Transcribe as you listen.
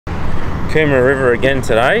Comera River again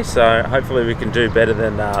today, so hopefully we can do better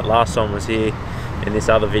than last time was here in this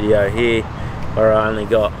other video here, where I only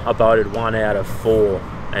boated 1 out of 4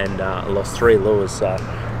 and lost 3 lures, so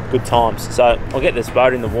good times. So I'll get this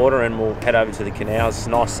boat in the water and we'll head over to the canals. It's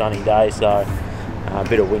a nice sunny day, so a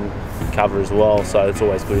bit of wind cover as well, so it's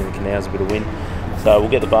always good in the canals, a bit of wind. So we'll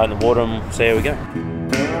get the boat in the water and we'll see how we go.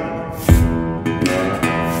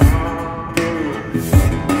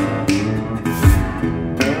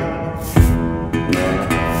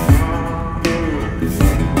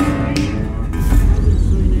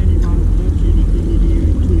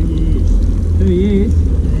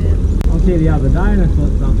 The other day and I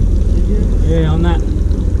caught something. Yeah, on that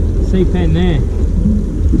sea pen there.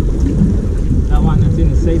 That one that's in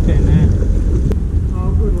the sea pen there.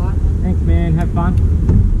 Oh, good luck. Thanks, man. Have fun.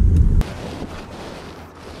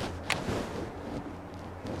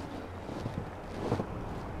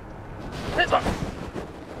 There's one.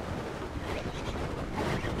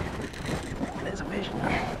 There's a fish.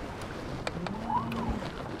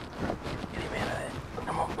 Get him out of there.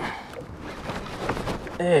 Come on.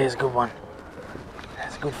 There's a good one.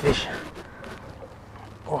 That's a good fish.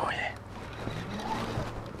 Oh yeah.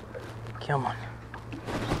 Come on.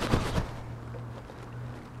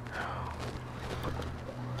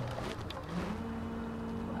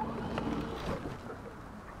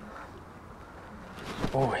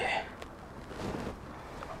 Oh yeah.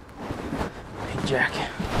 Big Jack.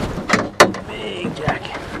 Big Jack.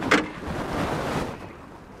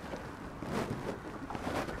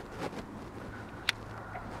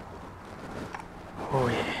 Oh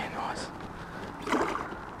yeah, nice.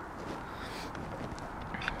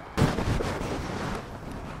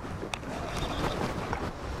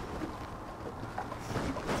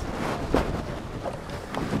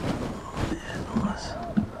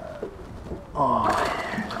 Oh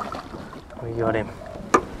yeah, we got him.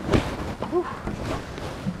 Whew.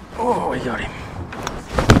 Oh, we got him.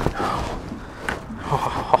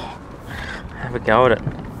 Oh, have a go at it.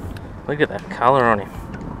 Look at that colour on him.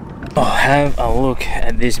 Oh, have a look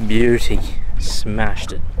at this beauty.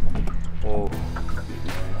 Smashed it. Oh.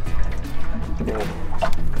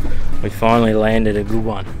 Oh. We finally landed a good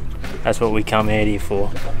one. That's what we come out here for.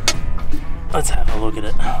 Let's have a look at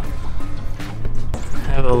it.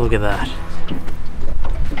 Have a look at that.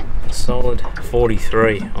 Solid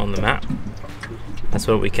 43 on the map. That's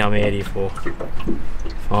what we come out here for.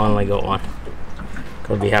 Finally got one.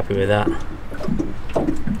 Gotta be happy with that.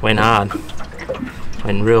 Went hard.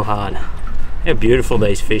 Went real hard. How beautiful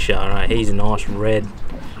these fish are, eh? He's a nice red,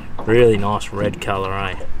 really nice red colour,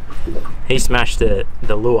 eh? He smashed the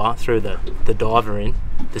lure through the diver in,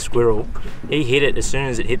 the squirrel. He hit it as soon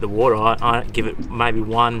as it hit the water. I give it maybe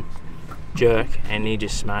one jerk and he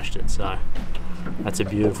just smashed it, so that's a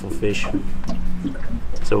beautiful fish.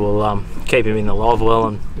 So we'll keep him in the live well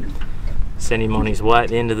and send him on his way at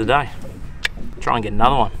the end of the day. Try and get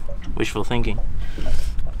another one. Wishful thinking.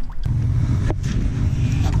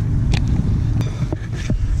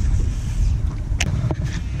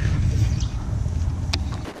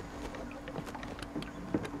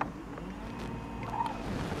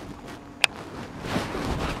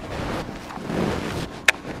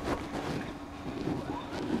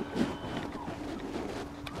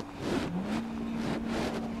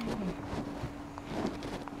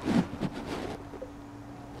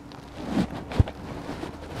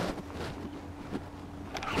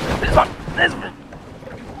 There's one.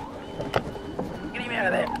 Get him out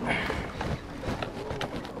of there.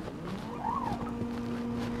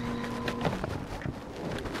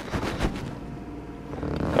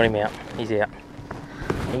 Got him out. He's out.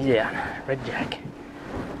 He's out. Red Jack.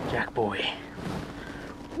 Jack boy.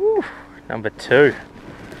 Woo. Number 2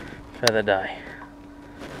 for the day.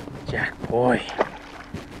 Jack boy.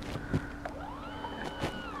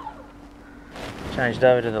 Changed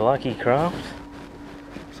over to the Lucky Craft.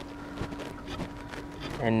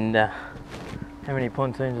 And how many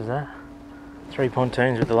pontoons is that? 3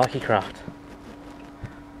 pontoons with the Lucky Craft.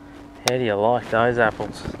 How do you like those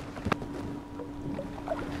apples?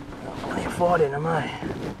 Plenty of fight in them, eh?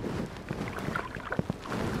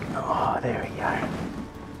 Oh, there we go.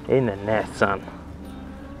 In the net, son.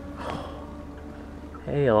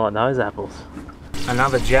 How do you like those apples?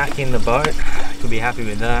 Another Jack in the boat. Could be happy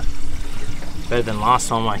with that. Better than last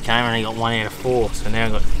time I came and I got 1 out of 4. So now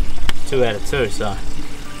I've got 2 out of 2. So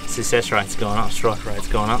success rate's gone up, strike rate's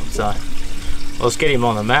gone up, so let's get him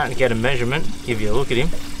on the mat and get a measurement, give you a look at him.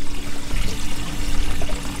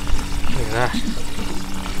 Look at that.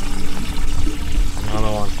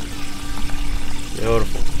 Another one.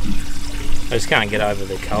 Beautiful. I just can't get over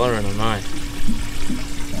the colour in them, eh?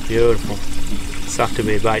 Beautiful. Sucked to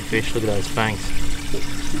be a bait fish. Look at those fangs.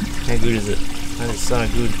 How good is it? That is so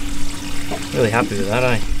good. Really happy with that,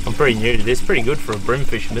 eh? I'm pretty new to this. Pretty good for a bream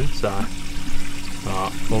fisherman. So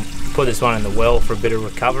we'll put this one in the well for a bit of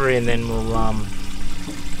recovery, and then we'll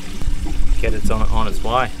get it on its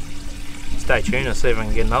way. Stay tuned. I'll see if I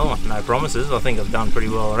can get another one. No promises. I think I've done pretty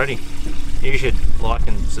well already. You should like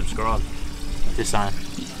and subscribe. Just saying.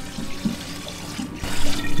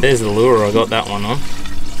 There's the lure. I got that one on.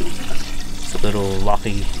 It's a little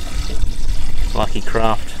lucky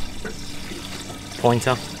craft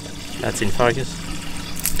pointer. That's in focus.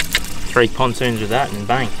 3 pontoons with that, and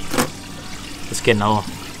bang. Let's get another one.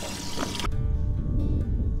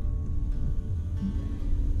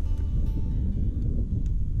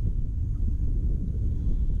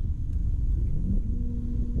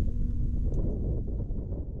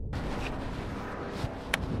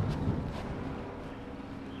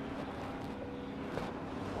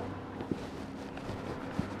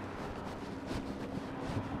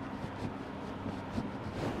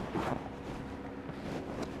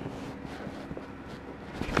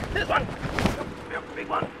 There's one. Yep, big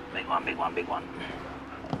one, big one, big one, big one.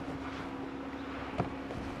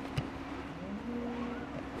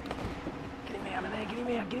 Get him out of there, get him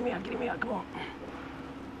out, get him out, get him out, come on.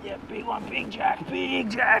 Yeah, big one, big jack,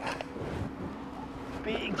 big jack.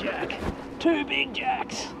 Big jack. 2 big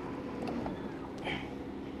jacks.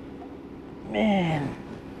 Man.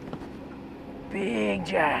 Big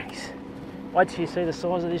jacks. Wait till you see the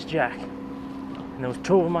size of this jack. And there was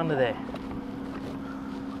 2 of them under there.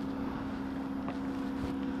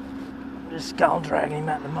 I'm just skull dragging him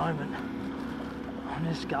at the moment. I'm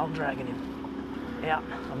just skull dragging him out.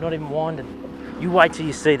 I'm not even winding. You wait till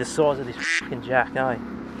you see the size of this fucking jack, eh?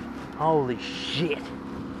 Holy shit.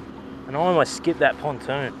 And I almost skipped that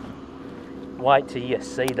pontoon. Wait till you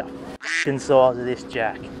see the fucking size of this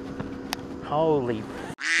jack. Holy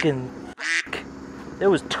fucking fuck. There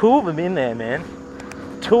was 2 of them in there, man.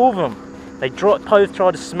 2 of them. They both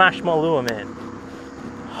tried to smash my lure, man.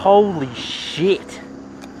 Holy shit.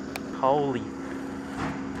 Holy,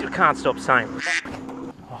 I can't stop saying.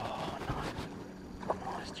 Oh,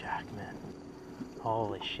 nice jack, man.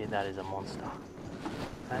 Holy shit, that is a monster.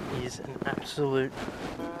 That is an absolute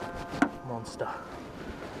monster.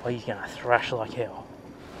 Oh, he's gonna thrash like hell.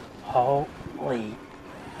 Holy.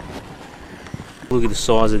 Look at the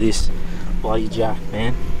size of this bloody jack,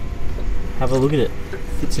 man. Have a look at it.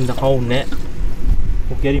 Fits in the whole net.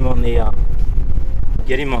 We'll get him on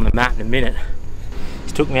the mat in a minute.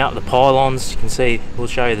 Took me up the pylons. You can see, we'll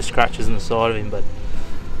show you the scratches on the side of him, but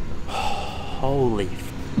holy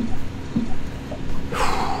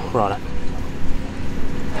right,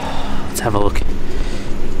 let's have a look.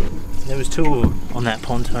 There was 2 of them on that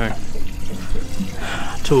pontoon.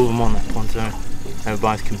 2 of them on that pontoon. They were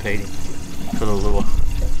both competing for the lure.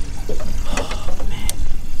 Oh man,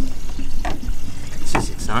 this is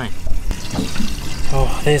insane.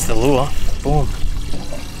 Oh, there's the lure. Boom.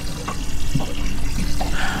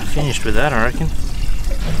 Finished with that, I reckon.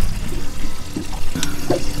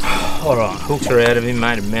 Alright, hooks are out of him,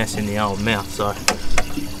 made a mess in the old mouth, so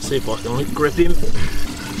see if I can grip him.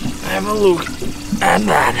 Have a look at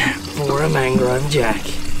that for a mangrove jack.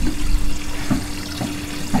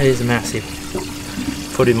 That is massive.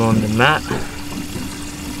 Put him on the mat.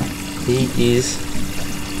 He is,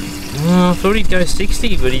 I thought he'd go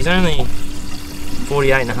 60, but he's only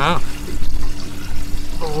 48.5.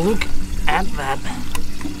 Look at that.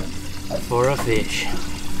 For a fish.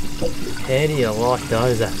 How do you like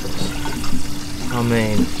those apples? I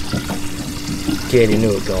mean, get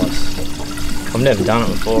into it, guys. I've never done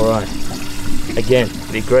it before, eh? Again,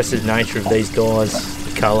 the aggressive nature of these guys,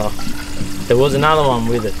 the colour. There was another one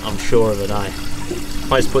with it, I'm sure of it, eh?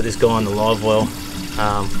 I just put this guy in the live well.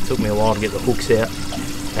 Took me a while to get the hooks out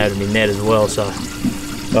of my net as well, so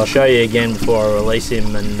I'll show you again before I release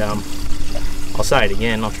him, and I'll say it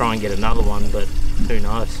again, I'll try and get another one, but who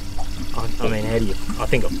knows? I mean, how do you... I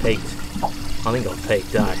think I've peaked. I think I've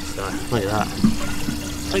peaked, eh? So, look at that.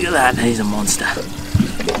 Look at that, he's a monster.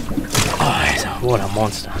 Oh, what a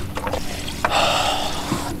monster.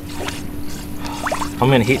 I'm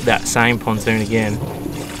going to hit that same pontoon again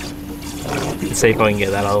and see if I can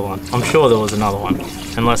get that other one. I'm sure there was another one,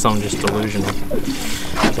 unless I'm just delusional.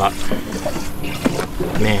 But,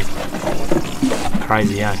 man,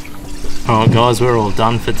 crazy, eh? Alright guys, we're all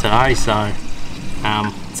done for today, so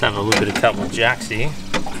let's have a look at a couple of jacks here.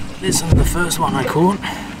 This is the first one I caught.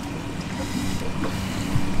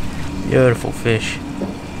 Beautiful fish.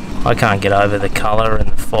 I can't get over the colour and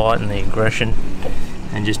the fight and the aggression,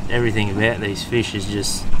 and just everything about these fish is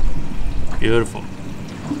just beautiful.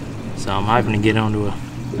 So I'm hoping to get onto a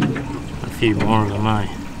few more of them, eh?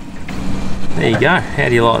 There you go. How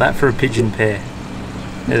do you like that for a pigeon pair?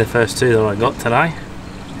 They're the first two that I got today,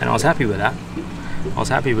 and I was happy with that. I was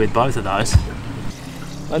happy with both of those.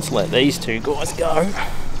 Let's let these two guys go.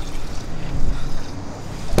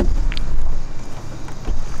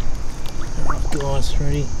 Alright guys,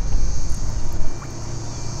 ready?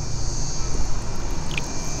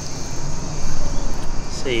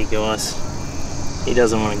 See you guys. He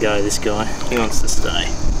doesn't want to go, this guy. He wants to stay.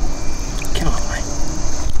 Come on, mate.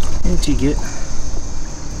 How'd you get?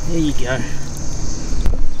 There you go.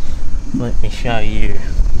 Let me show you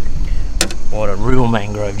what a real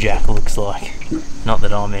mangrove jack looks like. Not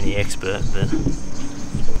that I'm any expert, but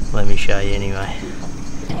let me show you anyway.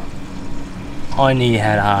 I nearly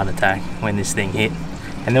had a heart attack when this thing hit,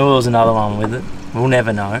 and there was another one with it. We'll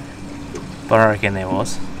never know, but I reckon there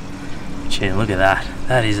was. Gee, look at that.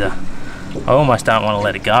 That is a... I almost don't want to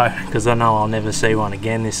let it go, because I know I'll never see one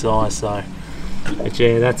again this size. So, but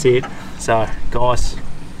yeah, that's it. So guys,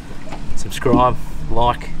 subscribe,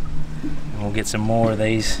 like, and we'll get some more of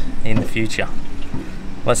these in the future.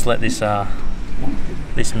 Let's let this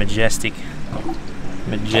this majestic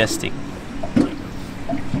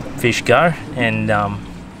fish go, and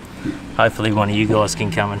hopefully one of you guys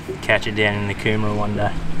can come and catch it down in the comera one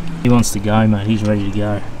day. He wants to go, mate. He's ready to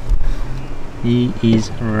go. He is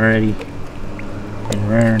ready and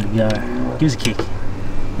raring to go. Give us a kick.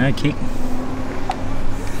 No kick.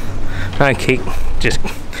 No kick. Just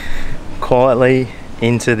quietly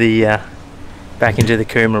into the back into the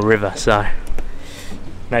Comera River. So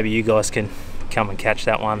maybe you guys can come and catch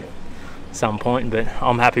that one at some point, but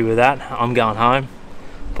I'm happy with that. I'm going home,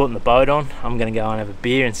 putting the boat on. I'm going to go and have a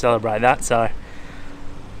beer and celebrate that. So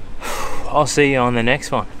I'll see you on the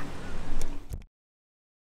next one.